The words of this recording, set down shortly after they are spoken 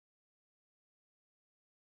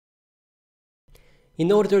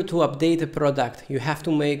In order to update a product, you have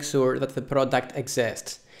to make sure that the product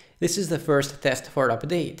exists. This is the first test for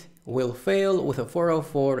update. Will fail with a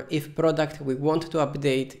 404 if product we want to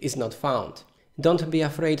update is not found. Don't be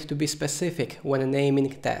afraid to be specific when naming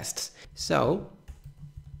tests. So,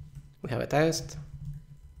 we have a test.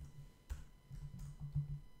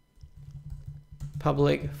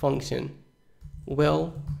 Public function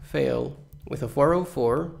will fail with a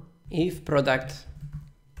 404 if product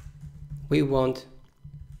we want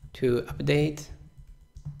to update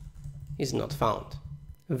is not found.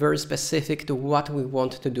 Very specific to what we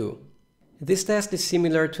want to do. This test is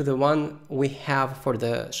similar to the one we have for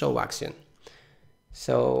the show action.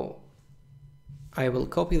 So I will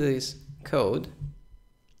copy this code.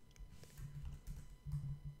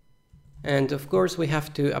 And of course we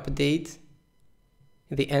have to update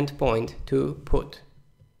the endpoint to put.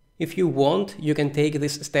 If you want, you can take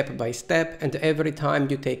this step by step, and every time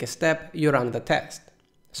you take a step, you run the test.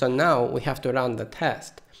 So now we have to run the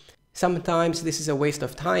test. Sometimes this is a waste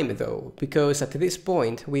of time though, because at this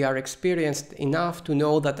point we are experienced enough to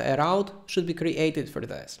know that a route should be created for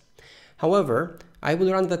this. However, I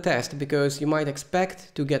will run the test because you might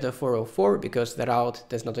expect to get a 404 because the route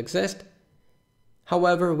does not exist.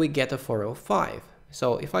 However, we get a 405.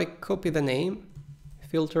 So if I copy the name,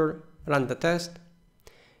 filter, run the test,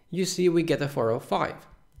 you see we get a 405.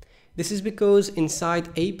 This is because inside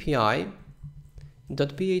API.php,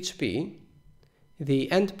 the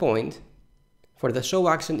endpoint for the show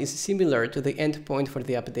action is similar to the endpoint for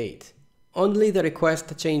the update. Only the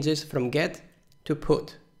request changes from get to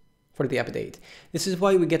put for the update. This is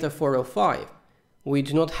why we get a 405. We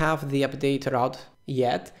do not have the update route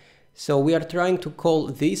yet, so we are trying to call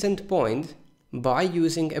this endpoint by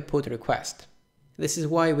using a put request. This is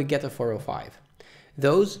why we get a 405.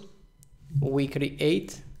 Those we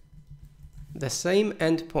create the same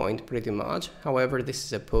endpoint pretty much, however this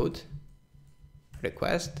is a put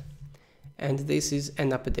request and this is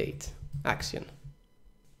an update action.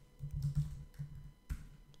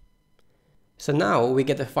 So now we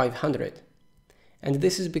get a 500, and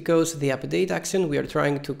this is because the update action we are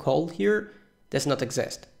trying to call here does not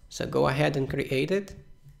exist. So go ahead and create it.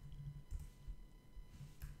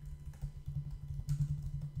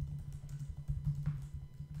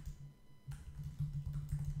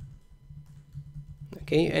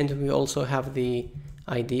 Okay, and we also have the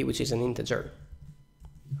ID, which is an integer.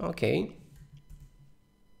 Okay.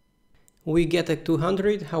 We get a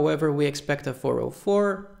 200, however we expect a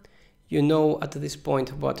 404. You know at this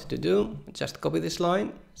point what to do, just copy this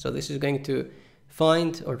line. So this is going to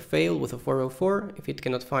find or fail with a 404 if it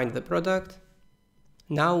cannot find the product.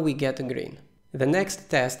 Now we get a green. The next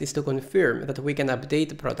test is to confirm that we can update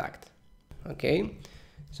the product. Okay,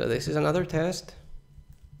 so this is another test.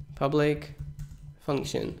 Public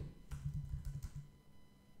function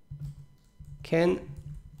can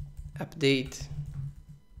update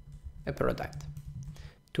a product.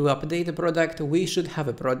 To update a product, we should have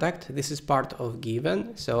a product. This is part of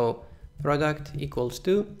given. So product equals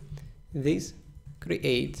to this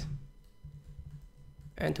create,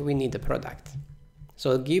 and we need a product.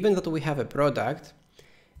 So given that we have a product,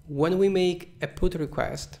 when we make a put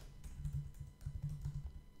request,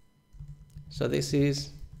 so this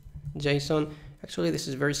is JSON. Actually, this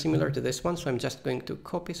is very similar to this one, so I'm just going to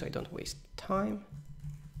copy so I don't waste time.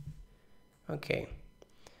 Okay.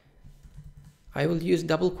 I will use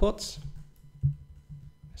double quotes,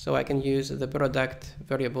 so I can use the product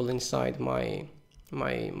variable inside my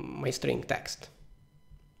string text.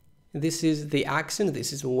 This is the action,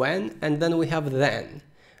 this is when, and then we have then.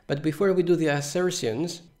 But before we do the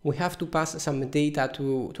assertions, we have to pass some data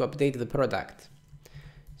to update the product.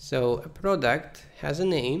 So a product has a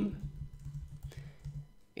name,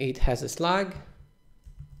 it has a slug,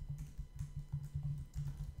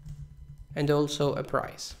 and also a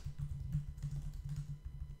price.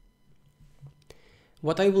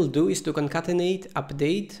 What I will do is to concatenate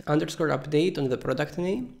update underscore update on the product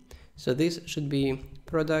name. So this should be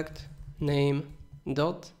product name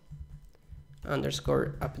dot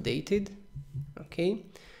underscore updated. Okay.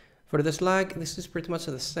 For the slug, this is pretty much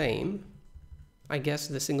the same. I guess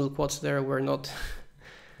the single quotes there were not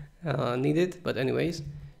needed, but anyways.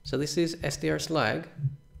 So this is str slug,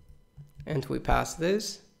 and we pass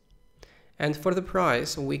this. And for the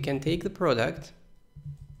price, we can take the product.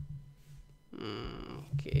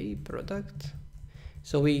 Okay, product.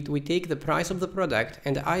 So we take the price of the product,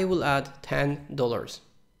 and I will add $10.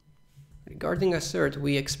 Regarding assert,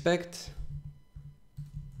 we expect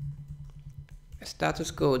a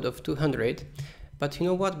status code of 200. But you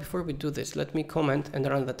know what? Before we do this, let me comment and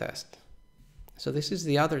run the test. So this is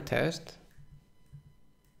the other test.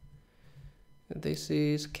 This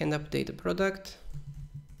is can update the product.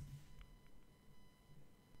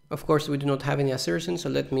 Of course, we do not have any assertion, so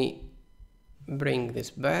let me bring this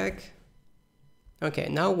back. Okay,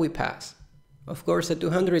 now we pass. Of course, a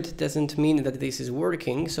 200 doesn't mean that this is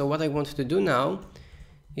working, so what I want to do now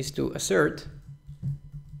is to assert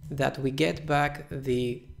that we get back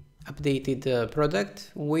the updated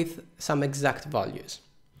product with some exact values.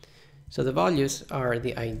 So the values are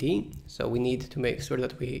the ID, so we need to make sure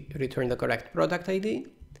that we return the correct product ID,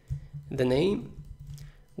 the name.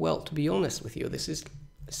 Well, to be honest with you, this is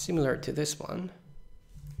similar to this one.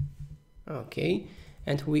 Okay,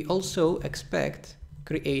 and we also expect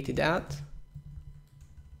created at.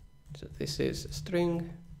 So this is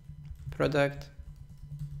string product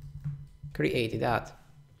created at.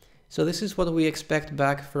 So this is what we expect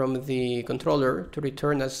back from the controller to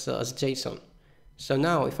return as JSON. So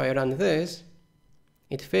now if I run this,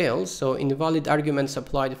 it fails. So invalid arguments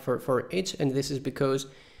applied for each, and this is because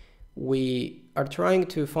we are trying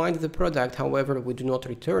to find the product, however, we do not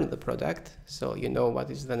return the product. So you know what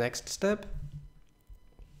is the next step.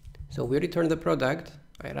 So we return the product,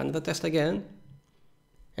 I run the test again,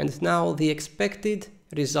 and now the expected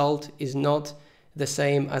result is not the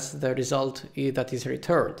same as the result that is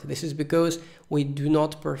returned. This is because we do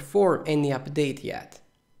not perform any update yet.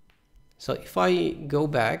 So if I go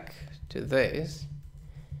back to this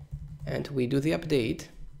and we do the update,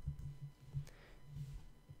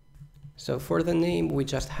 so for the name we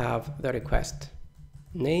just have the request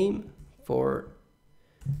name. For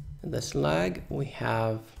the slag we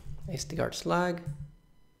have str slag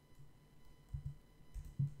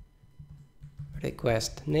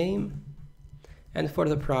request name, and for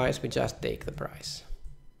the price we just take the price.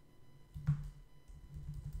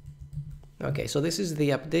 Okay, so this is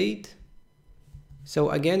the update.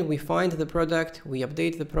 So again, we find the product, we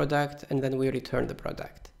update the product, and then we return the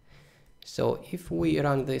product. So if we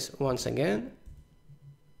run this once again,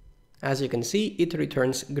 as you can see, it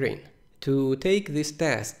returns green. To take this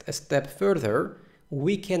test a step further,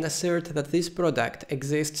 we can assert that this product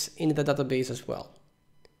exists in the database as well.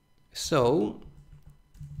 So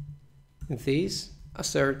this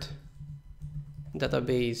assert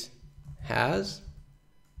database has,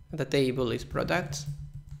 the table is products,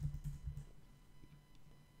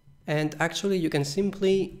 and actually you can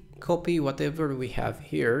simply copy whatever we have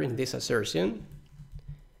here in this assertion,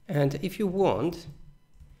 and if you want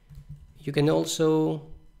you can also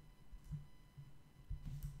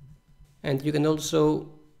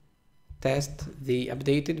test the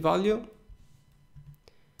updated value.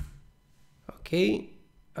 Okay,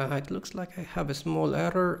 it looks like I have a small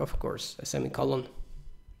error, of course, a semicolon.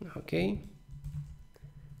 Okay,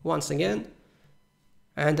 once again,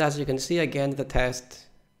 and as you can see, again the test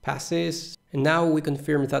passes, and now we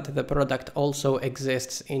confirm that the product also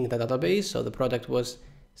exists in the database, so the product was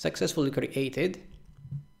successfully created.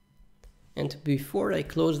 And before I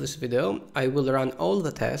close this video, I will run all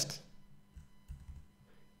the tests,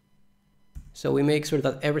 so we make sure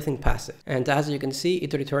that everything passes. And as you can see,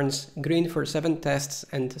 it returns green for 7 tests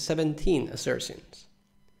and 17 assertions.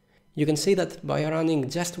 You can see that by running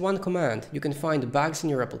just one command, you can find bugs in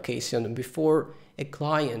your application before a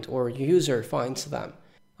client or user finds them.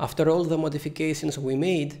 After all the modifications we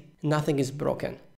made, nothing is broken.